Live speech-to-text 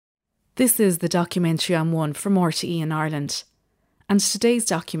This is the documentary on One from RTE in Ireland. And today's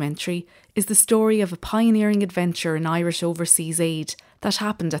documentary is the story of a pioneering adventure in Irish overseas aid that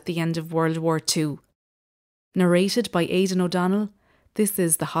happened at the end of World War II. Narrated by Aidan O'Donnell, this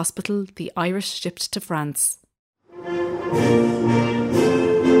is The Hospital the Irish Shipped to France.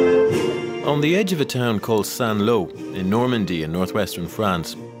 On the edge of a town called Saint-Lô, in Normandy in northwestern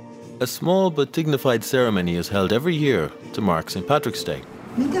France, a small but dignified ceremony is held every year to mark St. Patrick's Day.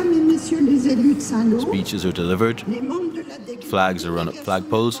 Speeches are delivered, flags are run up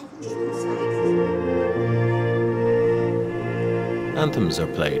flagpoles, anthems are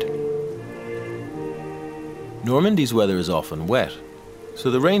played. Normandy's weather is often wet, so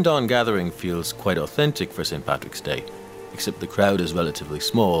the rained-on gathering feels quite authentic for St. Patrick's Day, except the crowd is relatively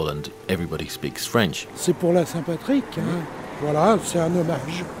small and everybody speaks French. C'est pour la Saint-Patrick, hein. Voilà, c'est un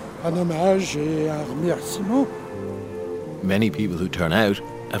hommage et un remerciement. Many people who turn out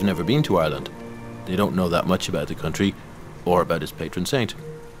have never been to Ireland. They don't know that much about the country or about its patron saint.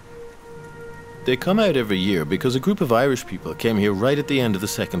 They come out every year because a group of Irish people came here right at the end of the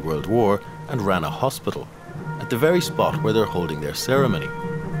Second World War and ran a hospital at the very spot where they're holding their ceremony.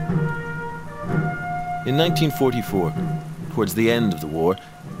 In 1944, towards the end of the war,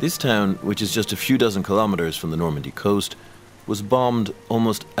 this town, which is just a few dozen kilometres from the Normandy coast, was bombed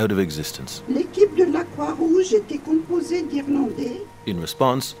almost out of existence. L'équipe de la Croix-Rouge était composée d'Irlandais. In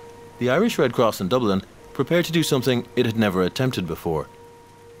response, the Irish Red Cross in Dublin prepared to do something it had never attempted before,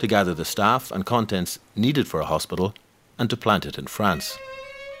 to gather the staff and contents needed for a hospital and to plant it in France.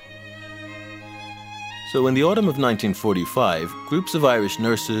 So in the autumn of 1945, groups of Irish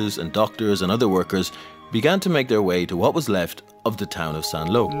nurses and doctors and other workers began to make their way to what was left of the town of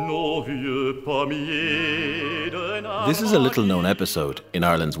Saint-Lô. This is a little-known episode in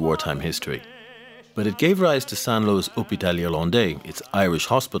Ireland's wartime history, but it gave rise to Saint-Lô's Hôpital Irlandais, its Irish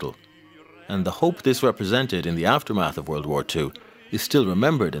hospital, and the hope this represented in the aftermath of World War II is still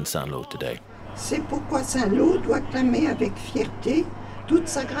remembered in Saint-Lô today. C'est pourquoi Saint-Lô doit clamer avec fierté toute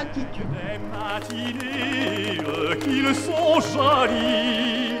sa gratitude.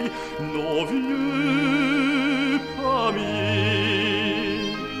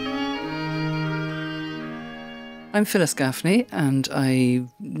 I'm Phyllis Gaffney, and I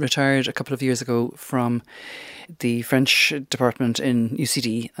retired a couple of years ago from the French department in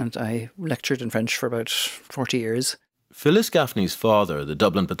UCD, and I lectured in French for about 40 years. Phyllis Gaffney's father, the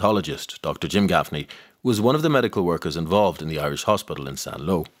Dublin pathologist, Dr. Jim Gaffney, was one of the medical workers involved in the Irish hospital in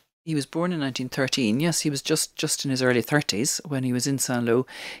Saint-Lô. He was born in 1913. Yes, he was just in his early 30s when he was in Saint-Lô.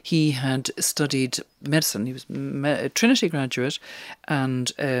 He had studied medicine. He was a Trinity graduate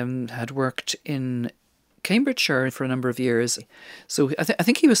and had worked in Cambridgeshire for a number of years. So I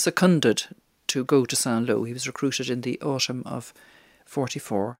think he was seconded to go to Saint-Lô. He was recruited in the autumn of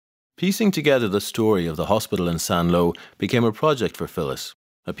 44. Piecing together the story of the hospital in Saint-Lô became a project for Phyllis,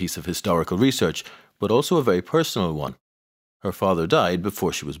 a piece of historical research, but also a very personal one. Her father died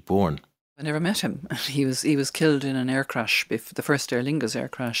before she was born. I never met him. He was killed in an air crash, the first Aer Lingus air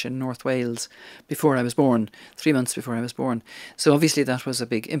crash in North Wales before I was born, 3 months before I was born. So obviously that was a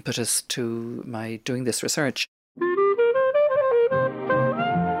big impetus to my doing this research.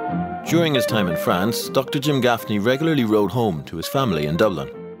 During his time in France, Dr. Jim Gaffney regularly rode home to his family in Dublin.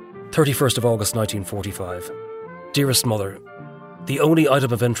 31st of August 1945. Dearest Mother, the only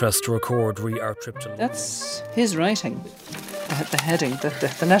item of interest to record re our trip to London. That's his writing. The heading,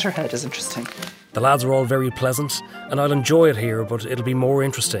 the letterhead is interesting. The lads are all very pleasant, and I'll enjoy it here, but it'll be more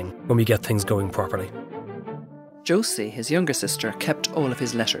interesting when we get things going properly. Josie, his younger sister, kept all of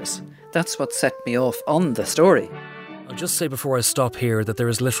his letters. That's what set me off on the story. I'll just say before I stop here that there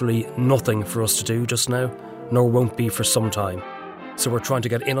is literally nothing for us to do just now, nor won't be for some time. So we're trying to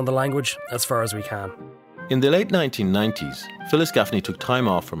get in on the language as far as we can. In the late 1990s, Phyllis Gaffney took time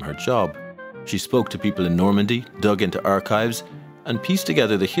off from her job. She spoke to people in Normandy, dug into archives, and pieced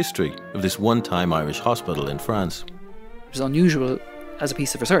together the history of this one-time Irish hospital in France. It was unusual as a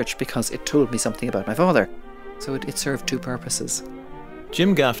piece of research because it told me something about my father. So it served two purposes.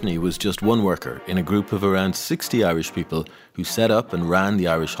 Jim Gaffney was just one worker in a group of around 60 Irish people who set up and ran the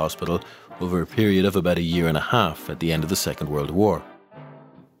Irish hospital over a period of about a year and a half at the end of the Second World War.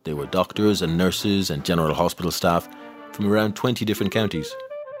 They were doctors and nurses and general hospital staff from around 20 different counties.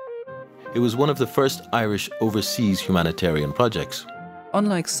 It was one of the first Irish overseas humanitarian projects.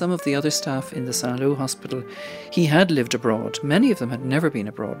 Unlike some of the other staff in the Saint-Lô hospital, he had lived abroad. Many of them had never been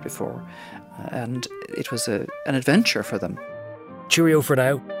abroad before, and it was an adventure for them. Cheerio for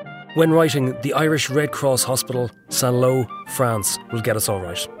now. When writing, the Irish Red Cross Hospital, Saint-Lô, France, will get us all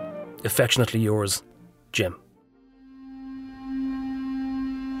right. Affectionately yours, Jim.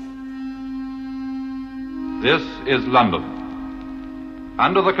 This is London.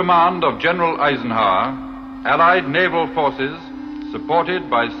 Under the command of General Eisenhower, Allied naval forces,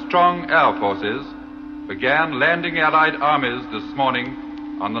 supported by strong air forces, began landing Allied armies this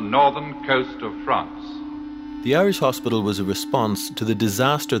morning on the northern coast of France. The Irish hospital was a response to the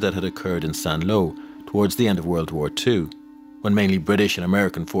disaster that had occurred in Saint-Lô towards the end of World War II, when mainly British and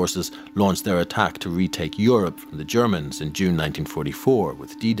American forces launched their attack to retake Europe from the Germans in June 1944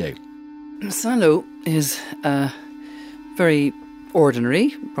 with D-Day. Saint-Lô is a very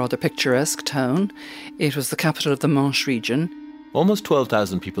ordinary, rather picturesque town. It was the capital of the Manche region. Almost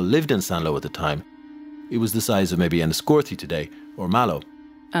 12,000 people lived in Saint-Lô at the time. It was the size of maybe Enniscorthy today, or Mallow.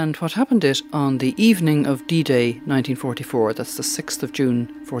 And what happened it on the evening of D-Day 1944, that's the 6th of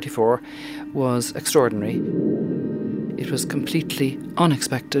June 44, was extraordinary. It was completely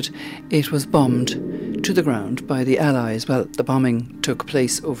unexpected. It was bombed to the ground by the Allies. Well, the bombing took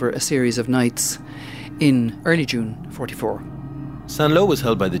place over a series of nights in early June 44. Saint-Lô was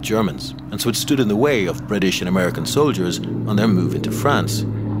held by the Germans, and so it stood in the way of British and American soldiers on their move into France.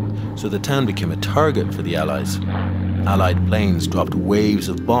 So the town became a target for the Allies. Allied planes dropped waves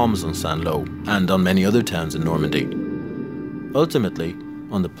of bombs on Saint-Lô and on many other towns in Normandy. Ultimately,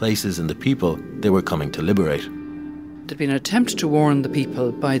 on the places and the people they were coming to liberate. There had been an attempt to warn the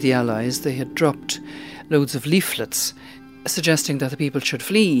people by the Allies. They had dropped loads of leaflets suggesting that the people should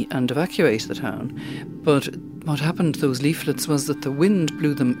flee and evacuate the town. But what happened to those leaflets was that the wind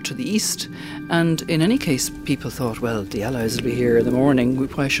blew them to the east, and in any case people thought, well, the Allies will be here in the morning,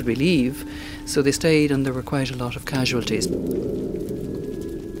 why should we leave? So they stayed, and there were quite a lot of casualties.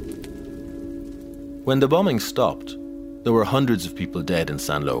 When the bombing stopped, there were hundreds of people dead in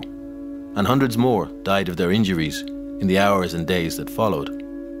Saint-Lô, and hundreds more died of their injuries in the hours and days that followed.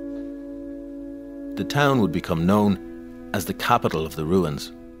 The town would become known as the capital of the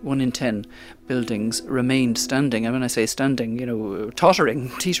ruins. 1 in 10 buildings remained standing, and when I say standing,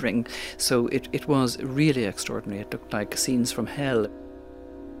 tottering, teetering. So it was really extraordinary. It looked like scenes from hell.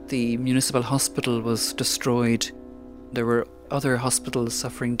 The municipal hospital was destroyed. There were other hospitals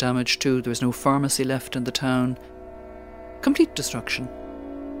suffering damage too. There was no pharmacy left in the town. Complete destruction.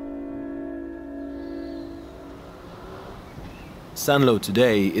 Saint-Lô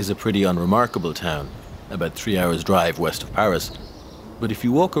today is a pretty unremarkable town, about 3 hours' drive west of Paris. But if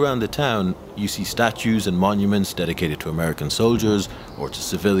you walk around the town, you see statues and monuments dedicated to American soldiers or to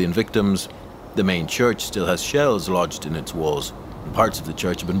civilian victims. The main church still has shells lodged in its walls, and parts of the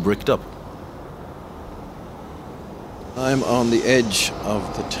church have been bricked up. I'm on the edge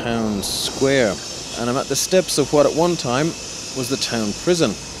of the town square, and I'm at the steps of what at one time was the town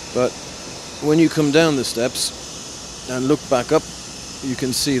prison. But when you come down the steps and look back up, you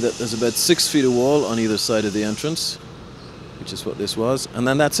can see that there's about 6 feet of wall on either side of the entrance, which is what this was, and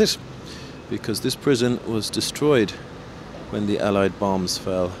then that's it, because this prison was destroyed when the Allied bombs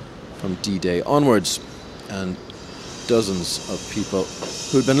fell from D-Day onwards, and dozens of people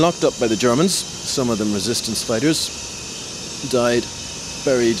who'd been locked up by the Germans, some of them resistance fighters, died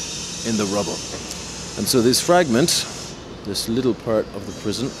buried in the rubble. And so this fragment, this little part of the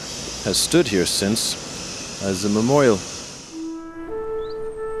prison, has stood here since as a memorial.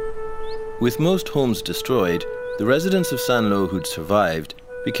 With most homes destroyed, the residents of Saint-Lô who'd survived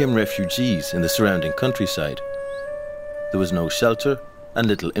became refugees in the surrounding countryside. There was no shelter and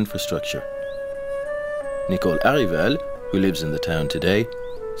little infrastructure. Nicole Arrivel, who lives in the town today,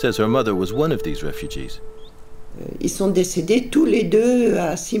 says her mother was one of these refugees.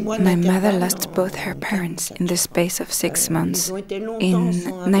 My mother lost both her parents in the space of 6 months, in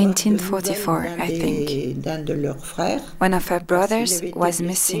 1944, I think. One of her brothers was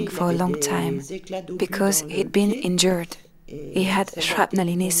missing for a long time because he'd been injured. He had shrapnel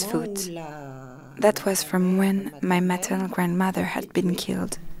in his foot. That was from when my maternal grandmother had been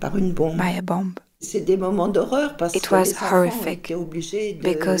killed by a bomb. It was horrific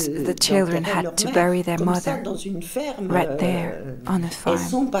because the children had to bury their mother right there on a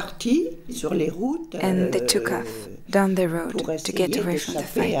farm. And they took off down the road to get away from the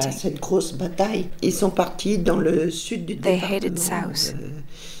fighting. They headed south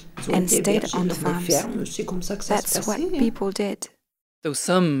and stayed on farms. That's what people did. Though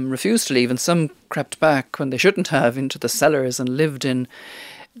some refused to leave and some crept back when they shouldn't have into the cellars and lived in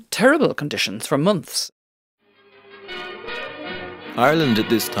terrible conditions for months. Ireland at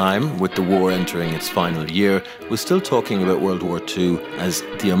this time, with the war entering its final year, was still talking about World War II as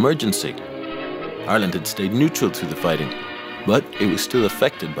the emergency. Ireland had stayed neutral through the fighting, but it was still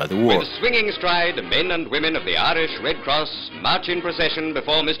affected by the war. With swinging stride, men and women of the Irish Red Cross march in procession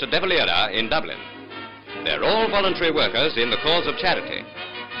before Mr. De Valera in Dublin. They're all voluntary workers in the cause of charity.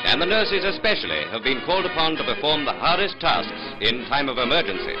 and the nurses especially have been called upon to perform the hardest tasks in time of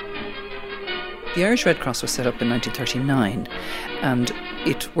emergency. The Irish Red Cross was set up in 1939, and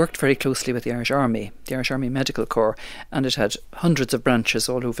it worked very closely with the Irish Army Medical Corps, and it had hundreds of branches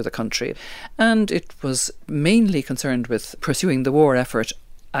all over the country. And it was mainly concerned with pursuing the war effort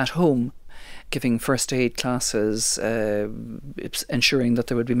at home, giving first aid classes, ensuring that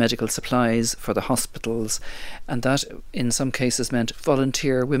there would be medical supplies for the hospitals, and that in some cases meant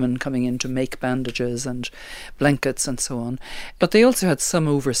volunteer women coming in to make bandages and blankets and so on. But they also had some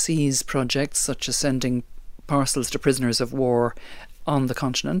overseas projects, such as sending parcels to prisoners of war on the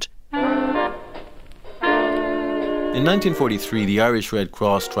continent. In 1943, the Irish Red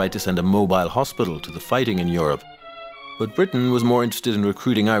Cross tried to send a mobile hospital to the fighting in Europe. But Britain was more interested in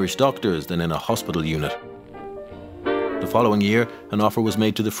recruiting Irish doctors than in a hospital unit. The following year, an offer was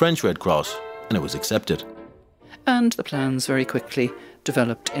made to the French Red Cross, and it was accepted. And the plans very quickly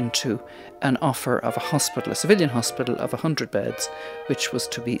developed into an offer of a hospital, a civilian hospital of 100 beds, which was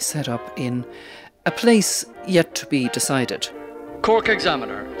to be set up in a place yet to be decided. Cork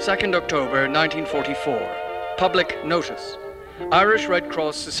Examiner, 2nd October 1944. Public notice. Irish Red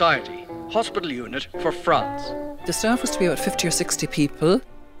Cross Society, hospital unit for France. The staff was to be about 50 or 60 people.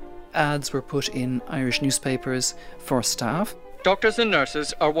 Ads were put in Irish newspapers for staff. Doctors and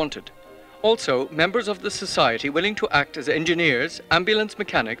nurses are wanted. Also, members of the society willing to act as engineers, ambulance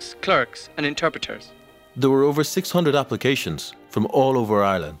mechanics, clerks and interpreters. There were over 600 applications from all over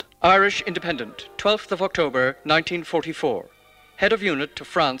Ireland. Irish Independent, 12th of October 1944. Head of unit to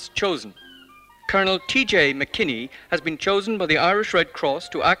France chosen. Colonel T.J. McKinney has been chosen by the Irish Red Cross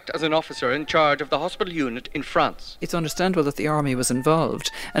to act as an officer in charge of the hospital unit in France. It's understandable that the army was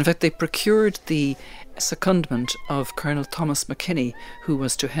involved. In fact, they procured the secondment of Colonel Thomas McKinney, who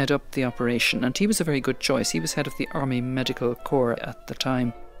was to head up the operation, and he was a very good choice. He was head of the Army Medical Corps at the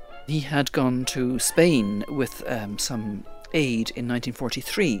time. He had gone to Spain with some aid in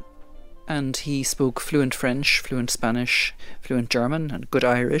 1943. And he spoke fluent French, fluent Spanish, fluent German, and good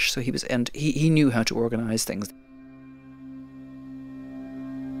Irish. So he knew how to organise things.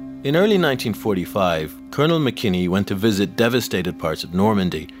 In early 1945, Colonel McKinney went to visit devastated parts of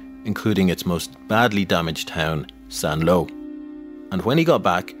Normandy, including its most badly damaged town, Saint-Lô. And when he got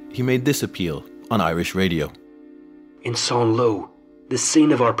back, he made this appeal on Irish radio. In Saint-Lô, the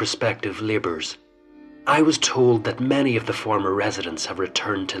scene of our prospective labours, I was told that many of the former residents have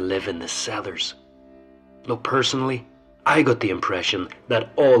returned to live in the cellars. Though personally, I got the impression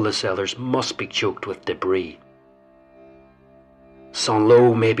that all the cellars must be choked with debris.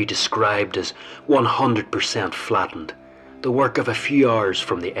 Saint-Lô may be described as 100% flattened, the work of a few hours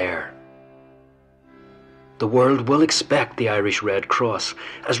from the air. The world will expect the Irish Red Cross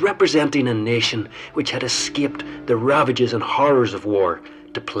as representing a nation which had escaped the ravages and horrors of war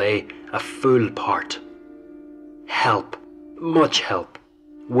to play a full part. Help, much help,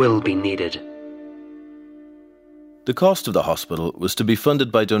 will be needed. The cost of the hospital was to be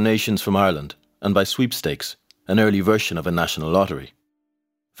funded by donations from Ireland and by sweepstakes, an early version of a national lottery.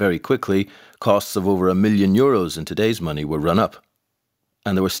 Very quickly, costs of over €1 million in today's money were run up,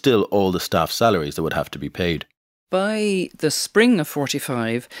 and there were still all the staff salaries that would have to be paid. By the spring of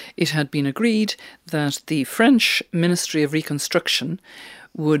 45, it had been agreed that the French Ministry of Reconstruction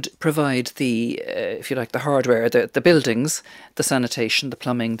would provide the, if you like, the hardware, the buildings, the sanitation, the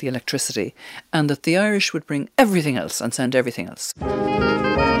plumbing, the electricity, and that the Irish would bring everything else and send everything else.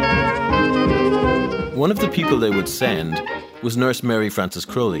 One of the people they would send was nurse Mary Frances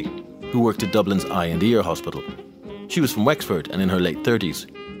Crowley, who worked at Dublin's Eye and Ear Hospital. She was from Wexford and in her late 30s.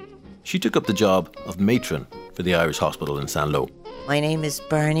 She took up the job of matron for the Irish Hospital in Saint-Lô. My name is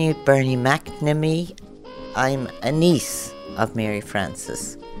Bernie McNamee. I'm a niece of Mary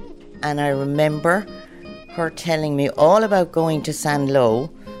Frances. And I remember her telling me all about going to Saint-Lô,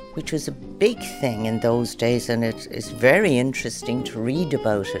 which was a big thing in those days, and it is very interesting to read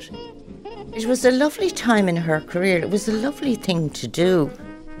about it. It was a lovely time in her career. It was a lovely thing to do.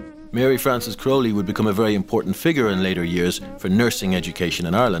 Mary Frances Crowley would become a very important figure in later years for nursing education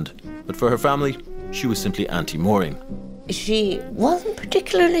in Ireland. But for her family, she was simply Auntie Maureen. She wasn't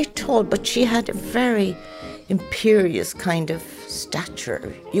particularly tall, but she had a very imperious kind of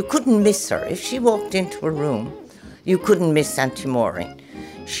stature. You couldn't miss her. If she walked into a room, you couldn't miss Auntie Maureen.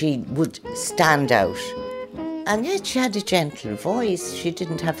 She would stand out. And yet she had a gentle voice. She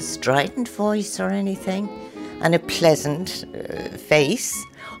didn't have a strident voice or anything. And a pleasant face.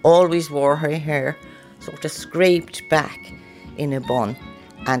 Always wore her hair sort of scraped back in a bun,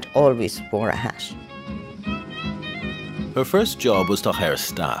 and always wore a hat. Her first job was to hire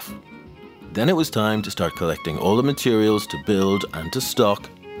staff. Then it was time to start collecting all the materials to build and to stock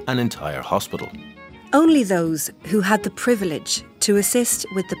an entire hospital. Only those who had the privilege to assist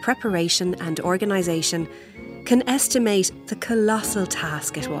with the preparation and organisation can estimate the colossal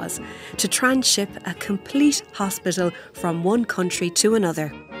task it was to transship a complete hospital from one country to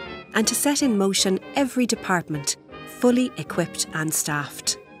another and to set in motion every department, fully equipped and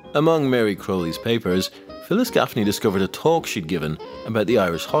staffed. Among Mary Crowley's papers, Phyllis Gaffney discovered a talk she'd given about the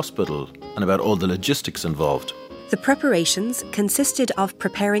Irish hospital and about all the logistics involved. The preparations consisted of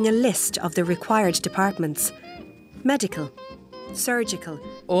preparing a list of the required departments: medical, surgical.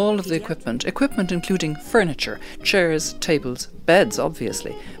 All of the equipment including furniture, chairs, tables, beds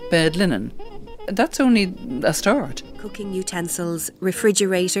obviously, bed linen. That's only a start. Cooking utensils,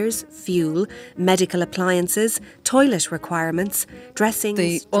 refrigerators, fuel, medical appliances, toilet requirements, dressings.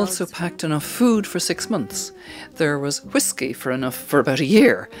 They also packed enough food for 6 months. There was whiskey for about a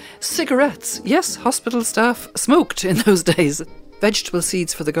year. Cigarettes. Yes, hospital staff smoked in those days. Vegetable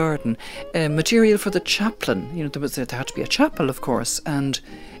seeds for the garden. Material for the chaplain. There had to be a chapel, of course, and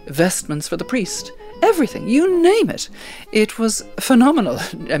vestments for the priest. Everything, you name it. It was phenomenal.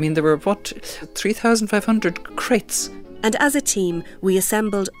 I mean, there were, 3,500 crates. And as a team, we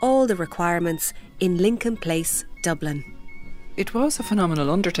assembled all the requirements in Lincoln Place, Dublin. It was a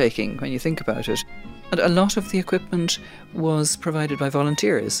phenomenal undertaking when you think about it. And a lot of the equipment was provided by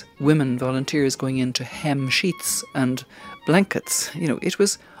volunteers, women volunteers going in to hem sheets and blankets. It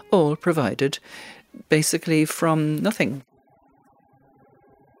was all provided basically from nothing.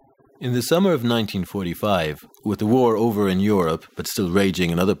 In the summer of 1945, with the war over in Europe but still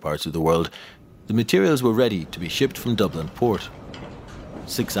raging in other parts of the world, the materials were ready to be shipped from Dublin port.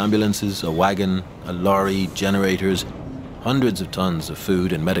 6 ambulances, a wagon, a lorry, generators, hundreds of tons of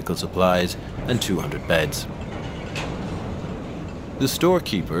food and medical supplies, and 200 beds. The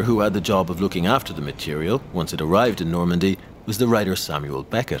storekeeper who had the job of looking after the material once it arrived in Normandy was the writer Samuel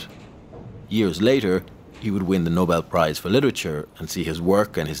Beckett. Years later, he would win the Nobel Prize for Literature and see his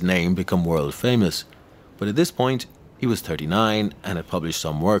work and his name become world famous. But at this point, he was 39 and had published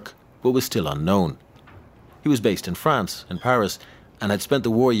some work, but was still unknown. He was based in France, in Paris, and had spent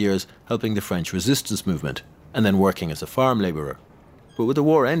the war years helping the French resistance movement and then working as a farm labourer. But with the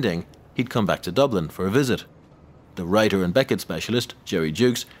war ending, he'd come back to Dublin for a visit. The writer and Beckett specialist, Jerry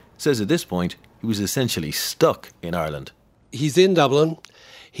Jukes, says at this point he was essentially stuck in Ireland. He's in Dublin.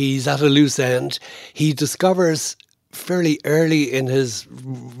 He's at a loose end. He discovers fairly early in his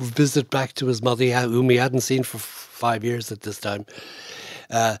visit back to his mother, whom he hadn't seen for 5 years at this time,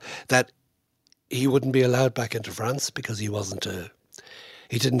 that he wouldn't be allowed back into France because he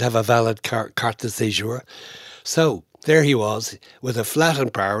didn't have a valid carte de séjour. So there he was with a flat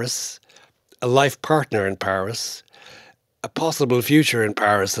in Paris, a life partner in Paris, a possible future in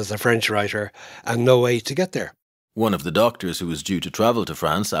Paris as a French writer, and no way to get there. One of the doctors who was due to travel to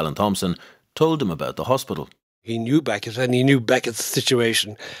France, Alan Thompson, told him about the hospital. He knew Beckett and he knew Beckett's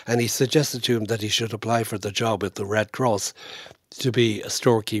situation, and he suggested to him that he should apply for the job at the Red Cross to be a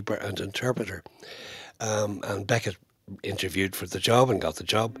storekeeper and interpreter. And Beckett interviewed for the job and got the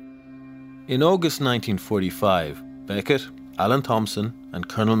job. In August 1945, Beckett, Alan Thompson and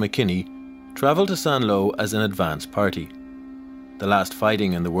Colonel McKinney travelled to Saint-Lô as an advance party. The last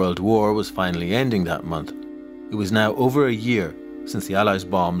fighting in the World War was finally ending that month. It was now over a year since the Allies'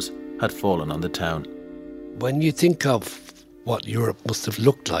 bombs had fallen on the town. When you think of what Europe must have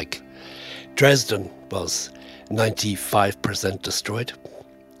looked like, Dresden was 95% destroyed.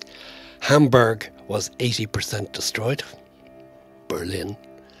 Hamburg was 80% destroyed. Berlin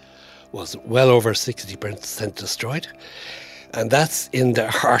was well over 60% destroyed. And that's in the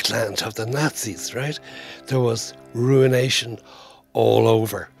heartland of the Nazis, right? There was ruination all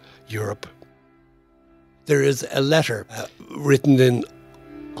over Europe. There is a letter written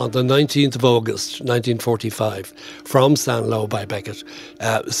on the 19th of August 1945 from Saint-Lô by Beckett,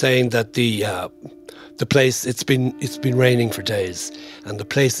 saying that the place, it's been raining for days, and the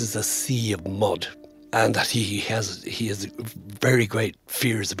place is a sea of mud, and that he has very great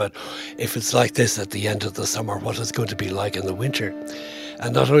fears about if it's like this at the end of the summer, what it's going to be like in the winter.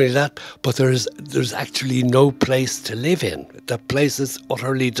 And not only that, but there's actually no place to live in. The place is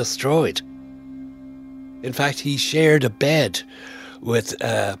utterly destroyed. In fact, he shared a bed with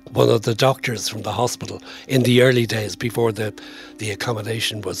one of the doctors from the hospital in the early days before the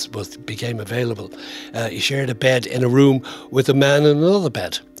accommodation became available. He shared a bed in a room with a man in another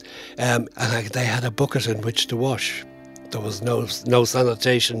bed, and they had a bucket in which to wash. There was no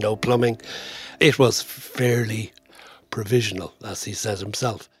sanitation, no plumbing. It was fairly provisional, as he said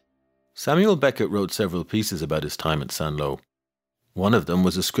himself. Samuel Beckett wrote several pieces about his time at Saint-Lô. One of them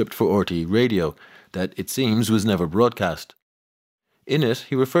was a script for RTÉ Radio that, it seems, was never broadcast. In it,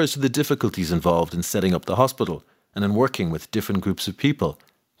 he refers to the difficulties involved in setting up the hospital and in working with different groups of people,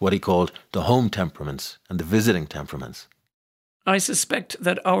 what he called the home temperaments and the visiting temperaments. I suspect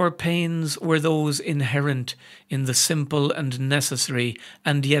that our pains were those inherent in the simple and necessary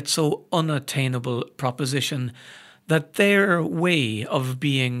and yet so unattainable proposition that their way of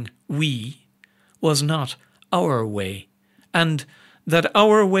being we was not our way, and that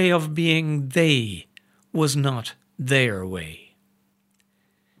our way of being they was not their way.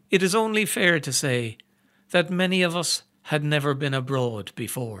 It is only fair to say that many of us had never been abroad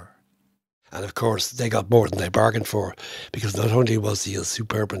before. And of course, they got more than they bargained for, because not only was he a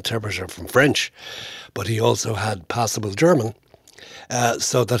superb interpreter from French, but he also had passable German,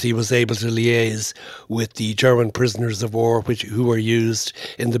 so that he was able to liaise with the German prisoners of war who were used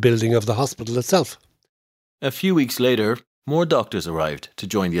in the building of the hospital itself. A few weeks later, more doctors arrived to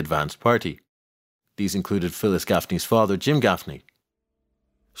join the advanced party. These included Phyllis Gaffney's father, Jim Gaffney.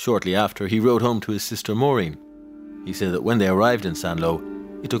 Shortly after, he rode home to his sister Maureen. He said that when they arrived in Saint-Lô,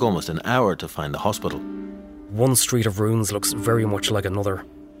 it took almost an hour to find the hospital. One street of ruins looks very much like another.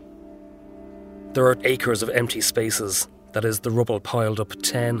 There are acres of empty spaces, that is, the rubble piled up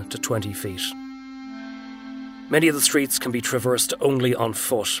 10 to 20 feet. Many of the streets can be traversed only on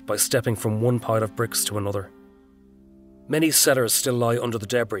foot by stepping from one pile of bricks to another. Many cellars still lie under the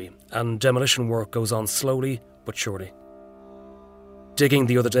debris, and demolition work goes on slowly but surely. Digging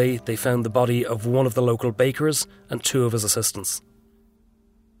the other day, they found the body of one of the local bakers and 2 of his assistants.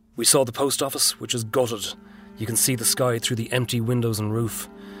 We saw the post office, which is gutted. You can see the sky through the empty windows and roof.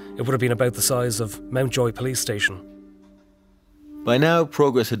 It would have been about the size of Mountjoy Police Station. By now,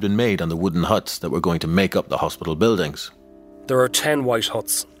 progress had been made on the wooden huts that were going to make up the hospital buildings. There are 10 white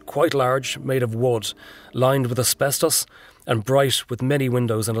huts, quite large, made of wood, lined with asbestos, and bright with many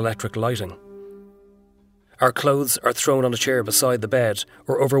windows and electric lighting. Our clothes are thrown on a chair beside the bed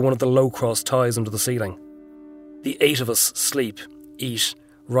or over one of the low-cross ties under the ceiling. The 8 of us sleep, eat,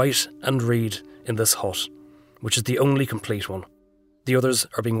 write and read in this hut, which is the only complete one. The others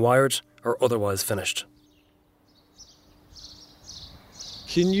are being wired or otherwise finished.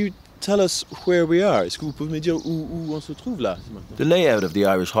 Can you tell us where we are? Est-ce que vous pouvez me dire où on se trouve là? The layout of the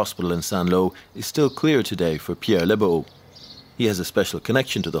Irish hospital in Saint-Lô is still clear today for Pierre Lebeau. He has a special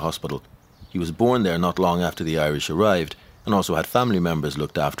connection to the hospital. He was born there not long after the Irish arrived and also had family members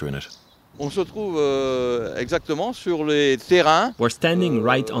looked after in it. On se trouve exactement sur les terrains. We're standing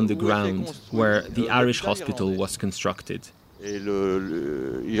right on the ground where the Irish hospital was constructed.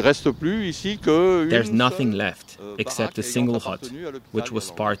 Il reste plus ici que There's nothing left except a single hut, which was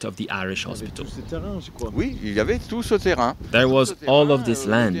part of the Irish hospital. Oui, il y avait tout ce terrain. There was all of this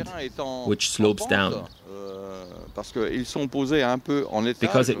land, which slopes down. Because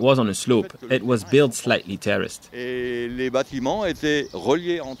it was on a slope, it was built slightly terraced.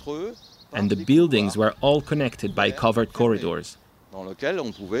 And the buildings were all connected by covered corridors,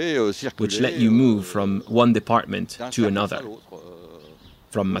 which let you move from one department to another,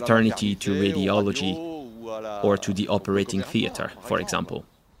 from maternity to radiology, or to the operating theatre, for example.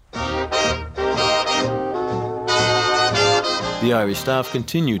 The Irish staff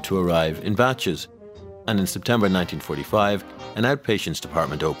continued to arrive in batches, and in September 1945, an outpatients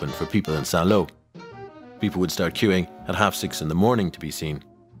department opened for people in Saint-Lô. People would start queuing at 6:30 in the morning to be seen.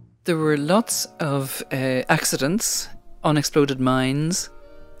 There were lots of accidents, unexploded mines,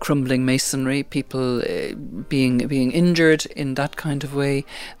 crumbling masonry, people being injured in that kind of way.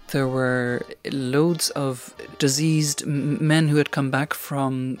 There were loads of diseased men who had come back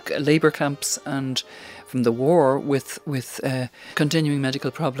from labour camps and from the war with continuing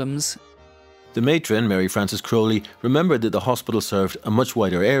medical problems. The matron, Mary Frances Crowley, remembered that the hospital served a much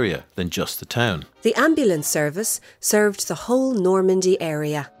wider area than just the town. The ambulance service served the whole Normandy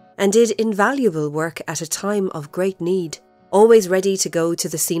area and did invaluable work at a time of great need, always ready to go to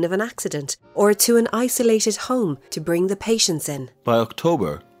the scene of an accident or to an isolated home to bring the patients in. By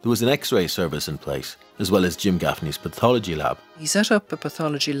October, there was an X-ray service in place, as well as Jim Gaffney's pathology lab. He set up a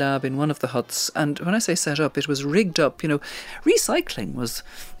pathology lab in one of the huts, and when I say set up, it was rigged up. Recycling was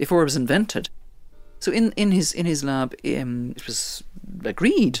before it was invented. So in his lab, it was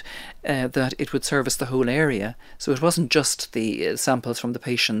agreed that it would service the whole area. So it wasn't just the samples from the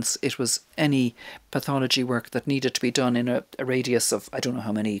patients, it was any pathology work that needed to be done in a radius of, I don't know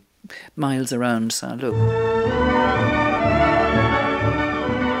how many miles around Saint-Lô.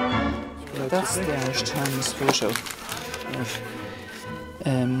 That's the Irish Times photo of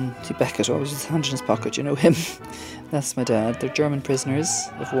Beckett, always with his hand in his pocket, you know him. That's my dad. They're German prisoners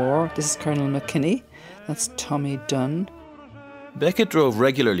of war. This is Colonel McKinney. That's Tommy Dunn. Beckett drove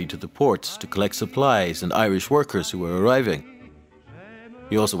regularly to the ports to collect supplies and Irish workers who were arriving.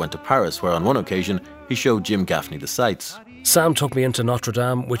 He also went to Paris, where on one occasion he showed Jim Gaffney the sights. Sam took me into Notre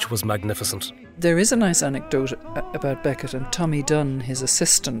Dame, which was magnificent. There is a nice anecdote about Beckett and Tommy Dunn, his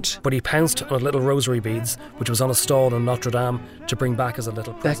assistant. But he pounced on a little rosary beads, which was on a stall in Notre Dame, to bring back as a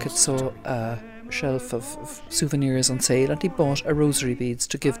little present. Beckett saw a shelf of souvenirs on sale and he bought a rosary beads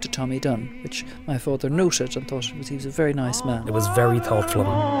to give to Tommy Dunn, which my father noted and thought he was a very nice man. It was very thoughtful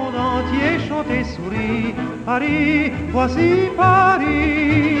of him.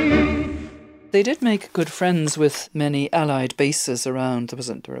 They did make good friends with many Allied bases around. There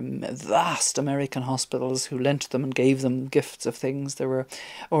were vast American hospitals who lent them and gave them gifts of things. There were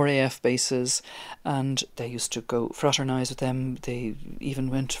RAF bases and they used to go fraternise with them. They even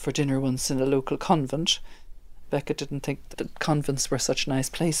went for dinner once in a local convent. Beckett didn't think that convents were such nice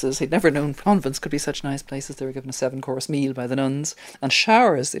places. He'd never known convents could be such nice places. They were given a 7-course meal by the nuns. And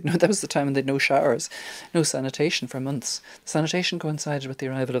showers. That was the time when they'd no showers. No sanitation for months. Sanitation coincided with the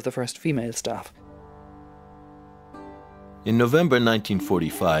arrival of the first female staff. In November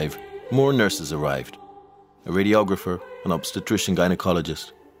 1945, more nurses arrived. A radiographer, an obstetrician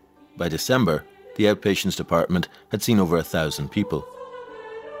gynecologist. By December, the outpatients department had seen over 1,000 people.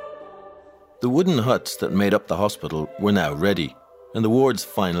 The wooden huts that made up the hospital were now ready, and the wards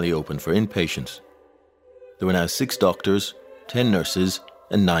finally opened for inpatients. There were now 6 doctors, 10 nurses,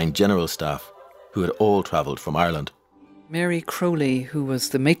 and 9 general staff, who had all travelled from Ireland. Mary Crowley, who was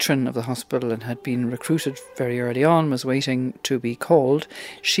the matron of the hospital and had been recruited very early on, was waiting to be called.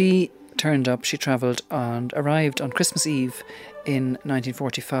 She turned up, she travelled and arrived on Christmas Eve in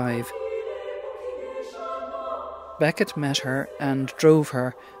 1945. Beckett met her and drove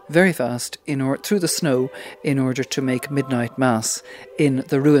her very fast through the snow in order to make midnight mass in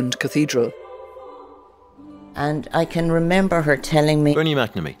the ruined cathedral. And I can remember her telling me... Bernie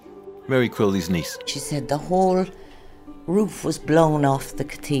McNamee, Mary Crowley's niece. She said the whole roof was blown off the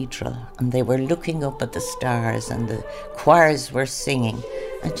cathedral and they were looking up at the stars and the choirs were singing.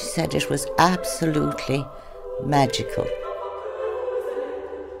 And she said it was absolutely magical.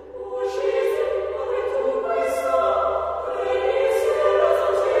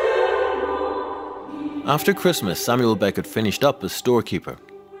 After Christmas, Samuel Beckett finished up as storekeeper.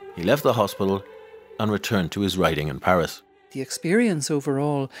 He left the hospital and returned to his writing in Paris. The experience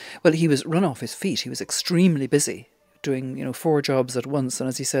overall, well, he was run off his feet. He was extremely busy, doing 4 jobs at once. And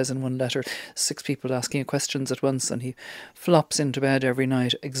as he says in one letter, 6 people asking questions at once, and he flops into bed every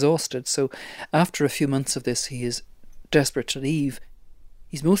night exhausted. So after a few months of this, he is desperate to leave.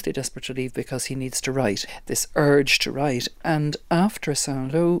 He's mostly desperate to leave because he needs to write, this urge to write. And after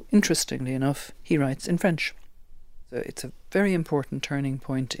Saint-Lô, interestingly enough, he writes in French. So it's a very important turning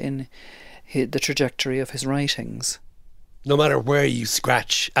point in the trajectory of his writings. No matter where you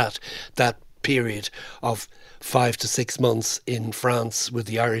scratch at that period of 5 to 6 months in France with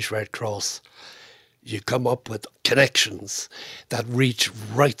the Irish Red Cross, you come up with connections that reach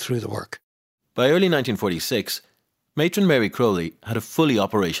right through the work. By early 1946, Matron Mary Crowley had a fully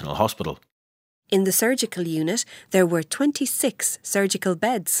operational hospital. In the surgical unit, there were 26 surgical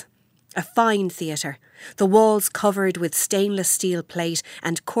beds. A fine theatre, the walls covered with stainless steel plate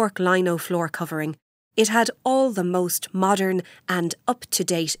and cork lino floor covering. It had all the most modern and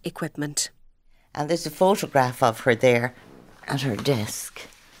up-to-date equipment. And there's a photograph of her there at her desk.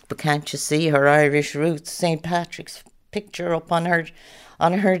 But can't you see her Irish roots? St. Patrick's picture up on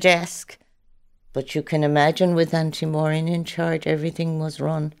her desk. But you can imagine with Auntie Maureen in charge, everything was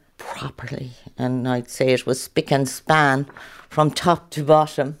run properly. And I'd say it was spick and span from top to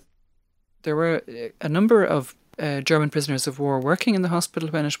bottom. There were a number of German prisoners of war working in the hospital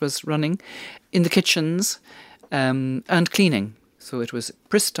when it was running, in the kitchens and cleaning. So it was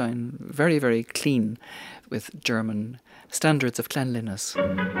pristine, very, very clean, with German standards of cleanliness.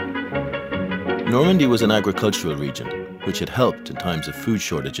 Normandy was an agricultural region, which had helped in times of food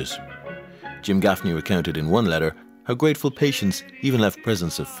shortages. Jim Gaffney recounted in one letter how grateful patients even left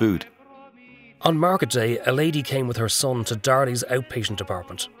presents of food. On market day, a lady came with her son to Darley's outpatient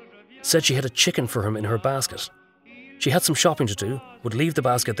department. Said she had a chicken for him in her basket. She had some shopping to do, would leave the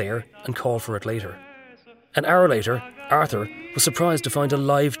basket there and call for it later. An hour later, Arthur was surprised to find a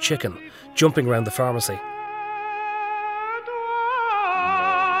live chicken jumping around the pharmacy.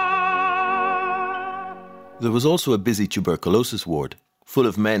 There was also a busy tuberculosis ward, full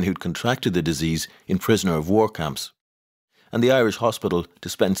of men who'd contracted the disease in prisoner of war camps. And the Irish hospital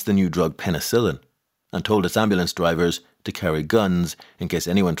dispensed the new drug penicillin and told its ambulance drivers to carry guns in case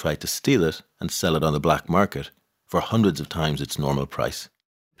anyone tried to steal it and sell it on the black market for hundreds of times its normal price.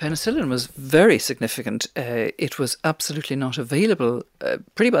 Penicillin was very significant. It was absolutely not available.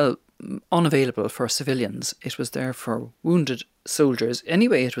 Pretty well unavailable for civilians. It was there for wounded soldiers.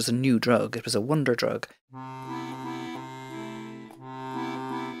 Anyway, it was a new drug. It was a wonder drug.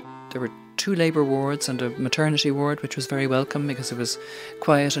 There were 2 labour wards and a maternity ward, which was very welcome because it was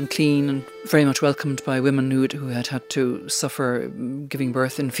quiet and clean and very much welcomed by women who had had to suffer giving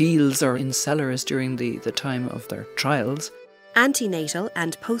birth in fields or in cellars during the time of their trials. Antenatal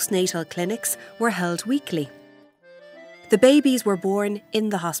and postnatal clinics were held weekly. The babies were born in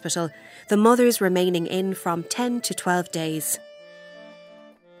the hospital, the mothers remaining in from 10 to 12 days.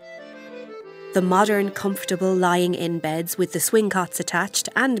 The modern, comfortable lying-in beds with the swing cots attached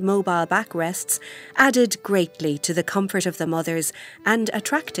and mobile backrests added greatly to the comfort of the mothers and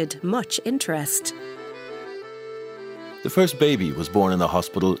attracted much interest. The first baby was born in the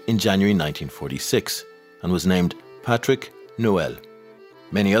hospital in January 1946 and was named Patrick Noel.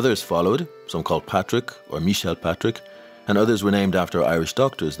 Many others followed, some called Patrick or Michel Patrick, and others were named after Irish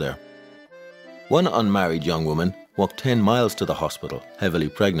doctors there. One unmarried young woman walked 10 miles to the hospital, heavily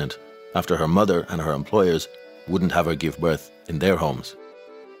pregnant, after her mother and her employers wouldn't have her give birth in their homes.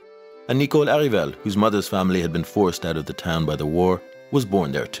 And Nicole Arrivel, whose mother's family had been forced out of the town by the war, was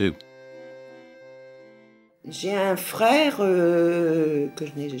born there too. I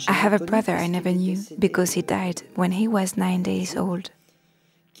have a brother I never knew because he died when he was 9 days old.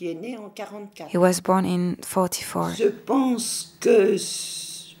 He was born in 1944.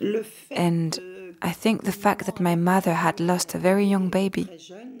 And I think the fact that my mother had lost a very young baby,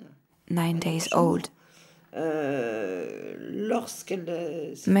 9 days old,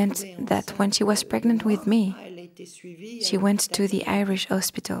 meant that when she was pregnant with me, she went to the Irish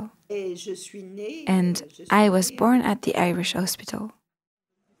hospital. And I was born at the Irish hospital.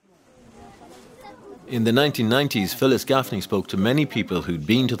 In the 1990s, Phyllis Gaffney spoke to many people who'd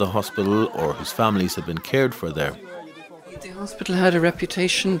been to the hospital or whose families had been cared for there. The hospital had a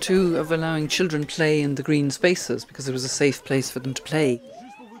reputation too of allowing children play in the green spaces because it was a safe place for them to play.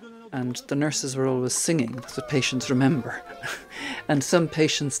 And the nurses were always singing. That's what patients remember. And some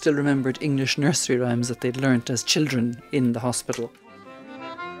patients still remembered English nursery rhymes that they'd learnt as children in the hospital.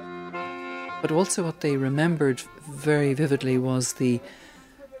 But also what they remembered very vividly was the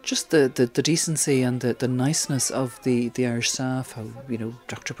decency and the niceness of the Irish staff. How,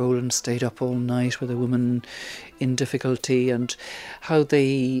 Dr. Boland stayed up all night with a woman in difficulty, and how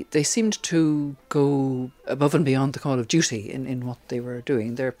they seemed to go above and beyond the call of duty in what they were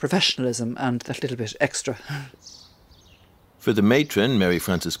doing, their professionalism and that little bit extra. For the matron, Mary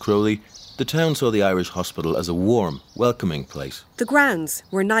Frances Crowley, the town saw the Irish hospital as a warm, welcoming place. The grounds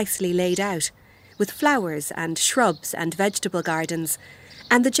were nicely laid out, with flowers and shrubs and vegetable gardens,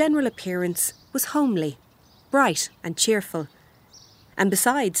 and the general appearance was homely, bright and cheerful. And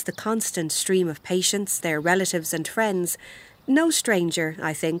besides the constant stream of patients, their relatives and friends, no stranger,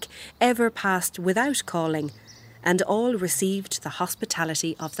 I think, ever passed without calling, and all received the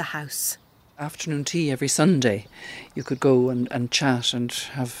hospitality of the house. Afternoon tea every Sunday. You could go and chat and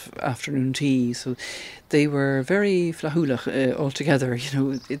have afternoon tea. So they were very flahuilach altogether.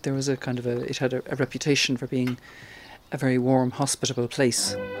 There was it had a reputation for being a very warm, hospitable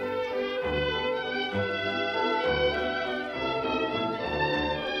place.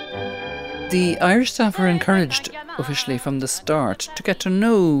 The Irish staff were encouraged officially from the start to get to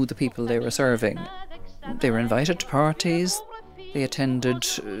know the people they were serving. They were invited to parties. They attended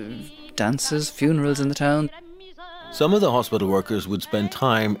dances, funerals in the town. Some of the hospital workers would spend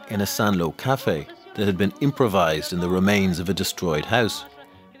time in a Saint-Lô cafe that had been improvised in the remains of a destroyed house.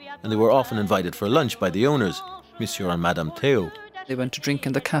 And they were often invited for lunch by the owners, Monsieur and Madame Théo. They went to drink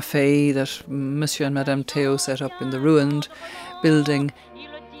in the cafe that Monsieur and Madame Théo set up in the ruined building.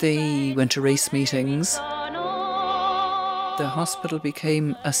 They went to race meetings. The hospital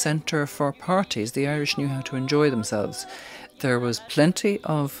became a centre for parties. The Irish knew how to enjoy themselves. There was plenty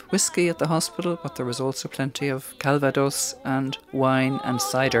of whiskey at the hospital, but there was also plenty of Calvados and wine and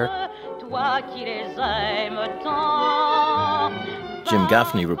cider. Jim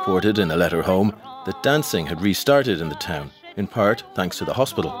Gaffney reported in a letter home that dancing had restarted in the town, in part thanks to the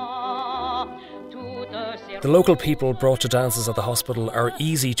hospital. The local people brought to dances at the hospital are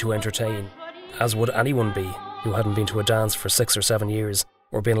easy to entertain, as would anyone be who hadn't been to a dance for 6 or 7 years,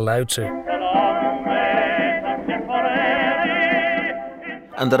 or been allowed to.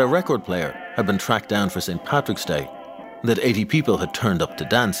 And that a record player had been tracked down for St. Patrick's Day, and that 80 people had turned up to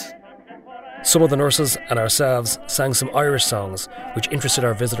dance. Some of the nurses and ourselves sang some Irish songs, which interested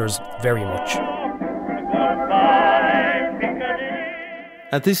our visitors very much.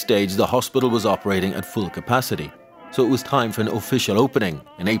 At this stage, the hospital was operating at full capacity, so it was time for an official opening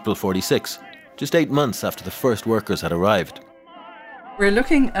in April 1946, just 8 months after the first workers had arrived. We're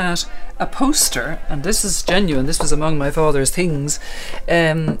looking at a poster, and this is genuine, this was among my father's things,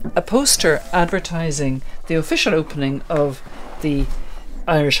 a poster advertising the official opening of the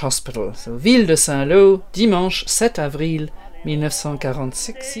Irish Hospital. So, Ville de Saint-Lô, dimanche 7 avril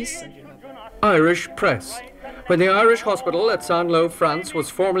 1946. Irish Press. When the Irish Hospital at Saint-Lô, France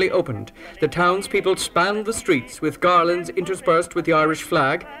was formally opened, the townspeople spanned the streets with garlands interspersed with the Irish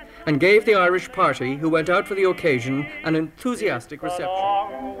flag and gave the Irish party who went out for the occasion an enthusiastic reception.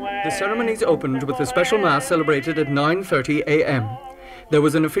 The ceremonies opened with a special mass celebrated at 9:30 a.m. There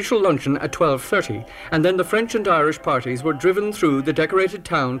was an official luncheon at 12:30, and then the French and Irish parties were driven through the decorated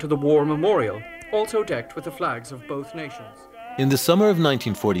town to the War Memorial, also decked with the flags of both nations. In the summer of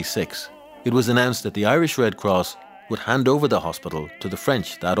 1946, it was announced that the Irish Red Cross would hand over the hospital to the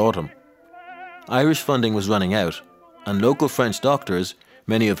French that autumn. Irish funding was running out, and local French doctors,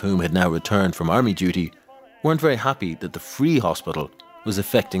 many of whom had now returned from army duty, weren't very happy that the free hospital was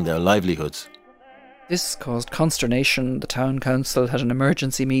affecting their livelihoods. This caused consternation. The town council had an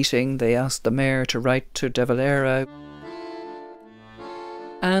emergency meeting. They asked the mayor to write to De Valera,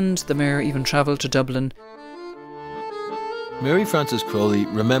 and the mayor even travelled to Dublin. Mary Frances Crowley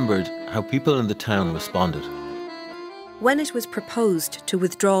remembered how people in the town responded. When it was proposed to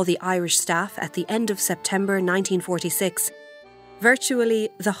withdraw the Irish staff at the end of September 1946, virtually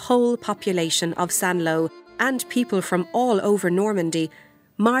the whole population of Saint-Lô and people from all over Normandy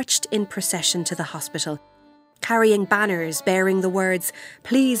marched in procession to the hospital, carrying banners bearing the words,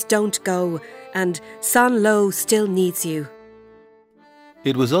 "Please don't go," and "Saint-Lô still needs you."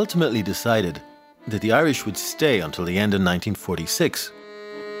 It was ultimately decided that the Irish would stay until the end of 1946.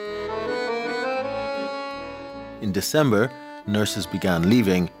 In December, nurses began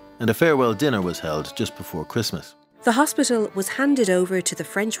leaving, and a farewell dinner was held just before Christmas. The hospital was handed over to the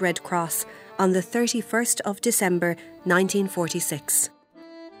French Red Cross on the 31st of December 1946.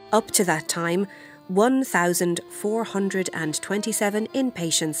 Up to that time, 1,427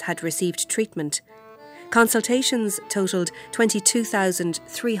 inpatients had received treatment. Consultations totalled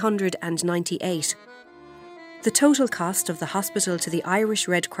 22,398. The total cost of the hospital to the Irish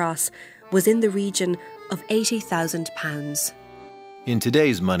Red Cross was in the region of £80,000. In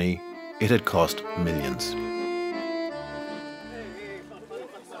today's money, it had cost millions.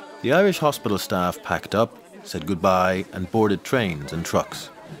 The Irish hospital staff packed up, said goodbye, and boarded trains and trucks.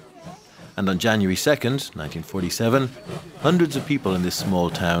 And on January 2nd, 1947, hundreds of people in this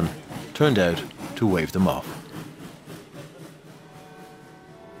small town turned out to wave them off.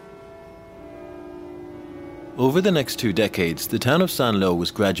 Over the next 2 decades, the town of Saint-Lô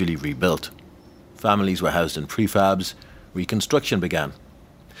was gradually rebuilt. Families were housed in prefabs, reconstruction began.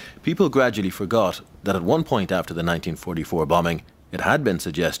 People gradually forgot that at one point after the 1944 bombing, it had been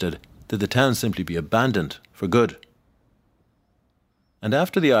suggested that the town simply be abandoned for good. And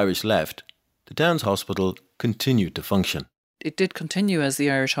after the Irish left, the town's hospital continued to function. It did continue as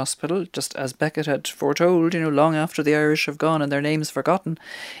the Irish Hospital, just as Beckett had foretold, long after the Irish have gone and their names forgotten.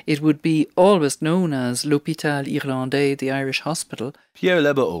 It would be always known as l'Hôpital Irlandais, the Irish Hospital. Pierre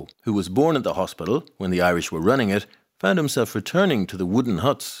Lebeau, who was born at the hospital when the Irish were running it, found himself returning to the wooden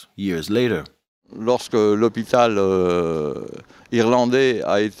huts years later. Lorsque l'hôpital irlandais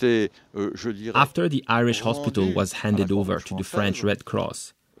a été, After the Irish hospital was handed over to the French Red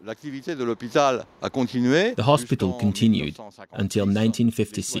Cross, the hospital continued until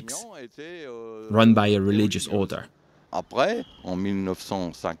 1956, run by a religious order.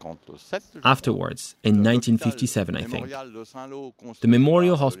 Afterwards, in 1957, I think, the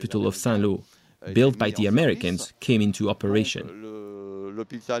Memorial Hospital of Saint-Lô, built by the Americans, came into operation.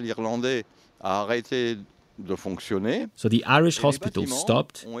 So the Irish hospital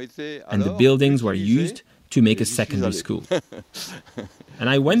stopped, and the buildings were used to make a secondary school. And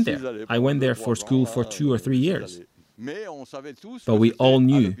I went there. I went there for school for 2 or 3 years. But we all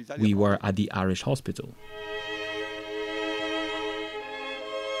knew we were at the Irish hospital.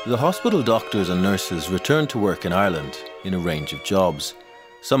 The hospital doctors and nurses returned to work in Ireland in a range of jobs.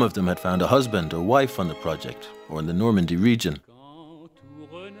 Some of them had found a husband or wife on the project, or in the Normandy region.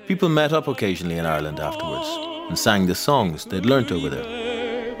 People met up occasionally in Ireland afterwards and sang the songs they'd learnt over there.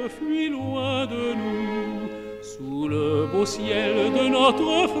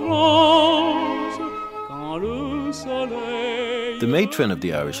 The matron of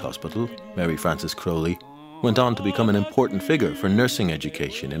the Irish hospital, Mary Frances Crowley, went on to become an important figure for nursing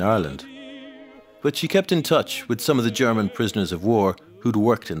education in Ireland. But she kept in touch with some of the German prisoners of war who'd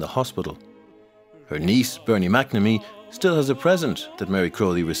worked in the hospital. Her niece, Bernie McNamee, still has a present that Mary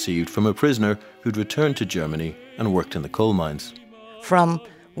Crowley received from a prisoner who'd returned to Germany and worked in the coal mines. From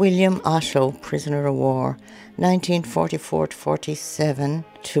William Otto, prisoner of war, 1944-47,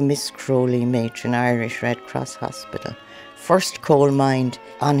 to Miss Crowley, matron, Irish Red Cross Hospital. First coal mined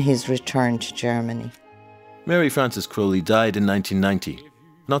on his return to Germany. Mary Frances Crowley died in 1990,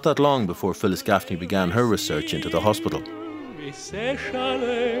 not that long before Phyllis Gaffney began her research into the hospital.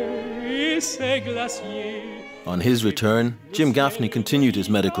 On his return, Jim Gaffney continued his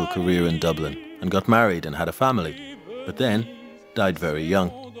medical career in Dublin and got married and had a family, but then died very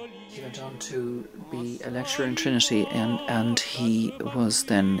young. He went on to be a lecturer in Trinity, and he was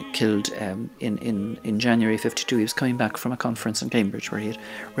then killed in January 52. He was coming back from a conference in Cambridge where he had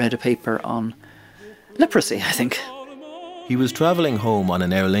read a paper on leprosy, I think. He was travelling home on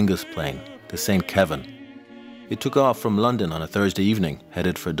an Aer Lingus plane to St. Kevin. It took off from London on a Thursday evening,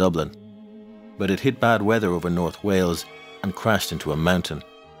 headed for Dublin. But it hit bad weather over North Wales and crashed into a mountain.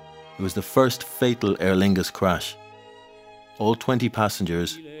 It was the first fatal Aer Lingus crash. All 20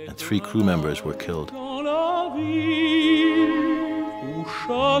 passengers and 3 crew members were killed.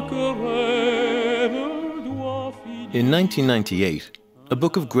 In 1998, a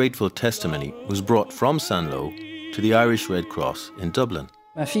book of grateful testimony was brought from Saint-Lô to the Irish Red Cross in Dublin.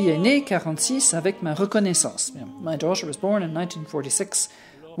 Ma fille est née 46 avec ma reconnaissance. My daughter was born in 1946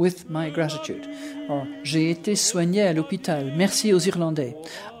 with my gratitude. Or, j'ai été soignée à l'hôpital, merci aux Irlandais.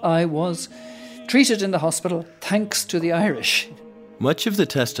 I was treated in the hospital thanks to the Irish. Much of the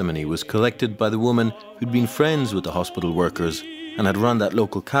testimony was collected by the woman who'd been friends with the hospital workers and had run that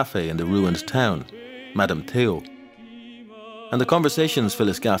local cafe in the ruined town, Madame Theo. And the conversations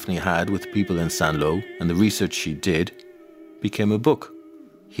Phyllis Gaffney had with people in Saint-Lô and the research she did became a book,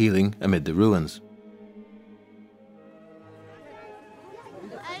 Healing Amid the Ruins.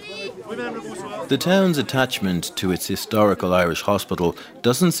 The town's attachment to its historical Irish hospital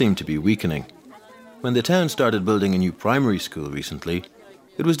doesn't seem to be weakening. When the town started building a new primary school recently,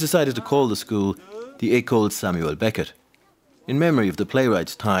 it was decided to call the school the École Samuel Beckett, in memory of the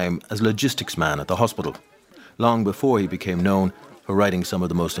playwright's time as logistics man at the hospital, long before he became known for writing some of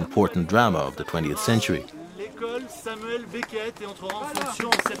the most important drama of the 20th century.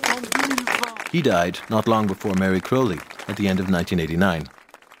 He died not long before Mary Crowley, at the end of 1989.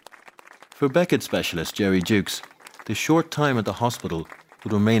 For Beckett specialist Jerry Jukes, the short time at the hospital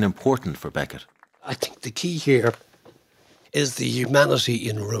would remain important for Beckett. I think the key here is the humanity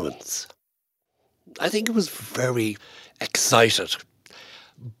in ruins. I think it was very excited,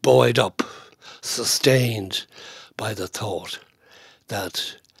 buoyed up, sustained by the thought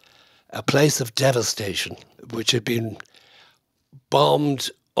that a place of devastation, which had been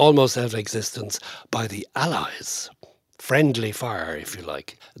bombed almost out of existence by the Allies, friendly fire, if you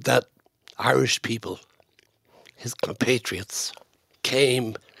like, that Irish people, his compatriots,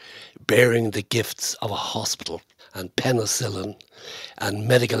 came bearing the gifts of a hospital and penicillin and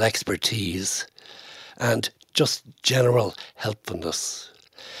medical expertise and just general helpfulness,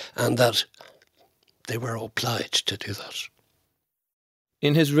 and that they were obliged to do that.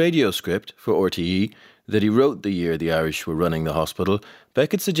 In his radio script for RTE that he wrote the year the Irish were running the hospital,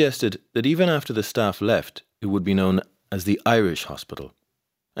 Beckett suggested that even after the staff left, it would be known as the Irish Hospital.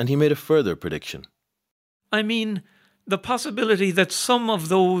 And he made a further prediction. I mean, the possibility that some of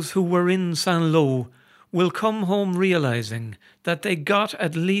those who were in Saint-Lô will come home realising that they got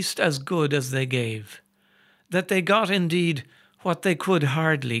at least as good as they gave, that they got indeed what they could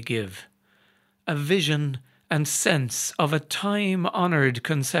hardly give, a vision and sense of a time-honoured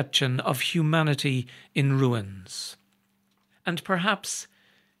conception of humanity in ruins, and perhaps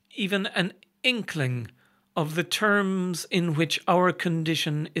even an inkling of the terms in which our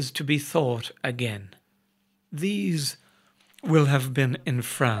condition is to be thought again. These will have been in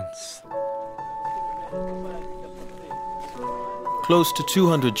France. Close to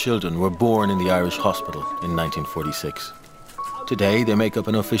 200 children were born in the Irish hospital in 1946. Today they make up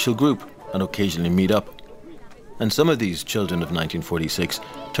an official group and occasionally meet up. And some of these children of 1946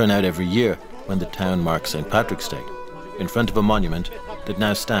 turn out every year when the town marks St. Patrick's Day, in front of a monument that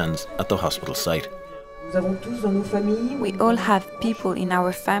now stands at the hospital site. We all have people in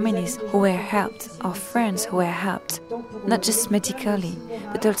our families who were helped, or friends who were helped, not just medically,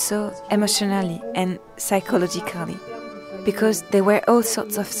 but also emotionally and psychologically, because there were all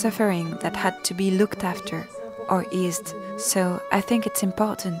sorts of suffering that had to be looked after or eased. So I think it's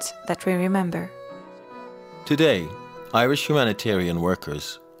important that we remember. Today, Irish humanitarian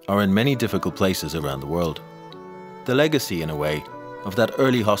workers are in many difficult places around the world. The legacy, in a way, of that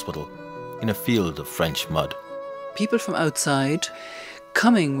early hospital in a field of French mud. People from outside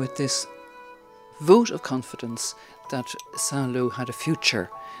coming with this vote of confidence that Saint-Lô had a future.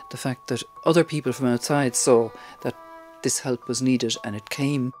 The fact that other people from outside saw that this help was needed, and it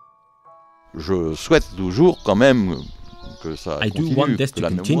came. Je souhaite toujours quand même que ça I do continue, want this que to la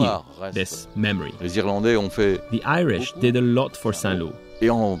continue, mémoire reste. this memory. Les Irlandais ont fait The Irish did a lot for Saint-Lô. Et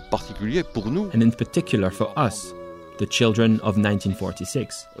en particulier pour nous. And in particular for us, the children of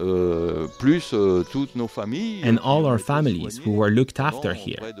 1946. Plus toutes nos familles. And all our families who were looked after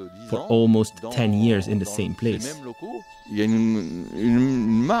here for almost 10 years in the same place. Il y a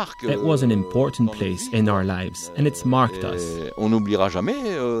une marque. It was an important place in our lives, and it's marked us. On n'oubliera jamais.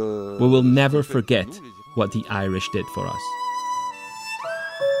 We will never forget what the Irish did for us.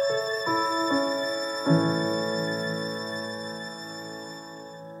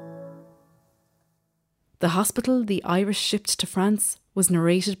 The hospital the Irish shipped to France was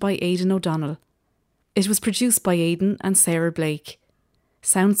narrated by Aidan O'Donnell. It was produced by Aidan and Sarah Blake.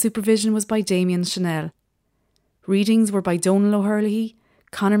 Sound supervision was by Damien Chanel. Readings were by Donal O'Hurley,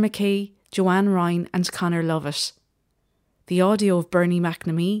 Conor McKay, Joanne Ryan and Conor Lovett. The audio of Bernie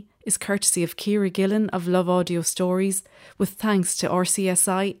McNamee is courtesy of Ciara Gillen of Love Audio Stories, with thanks to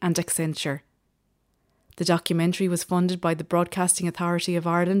RCSI and Accenture. The documentary was funded by the Broadcasting Authority of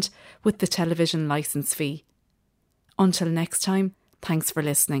Ireland with the television licence fee. Until next time, thanks for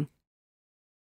listening.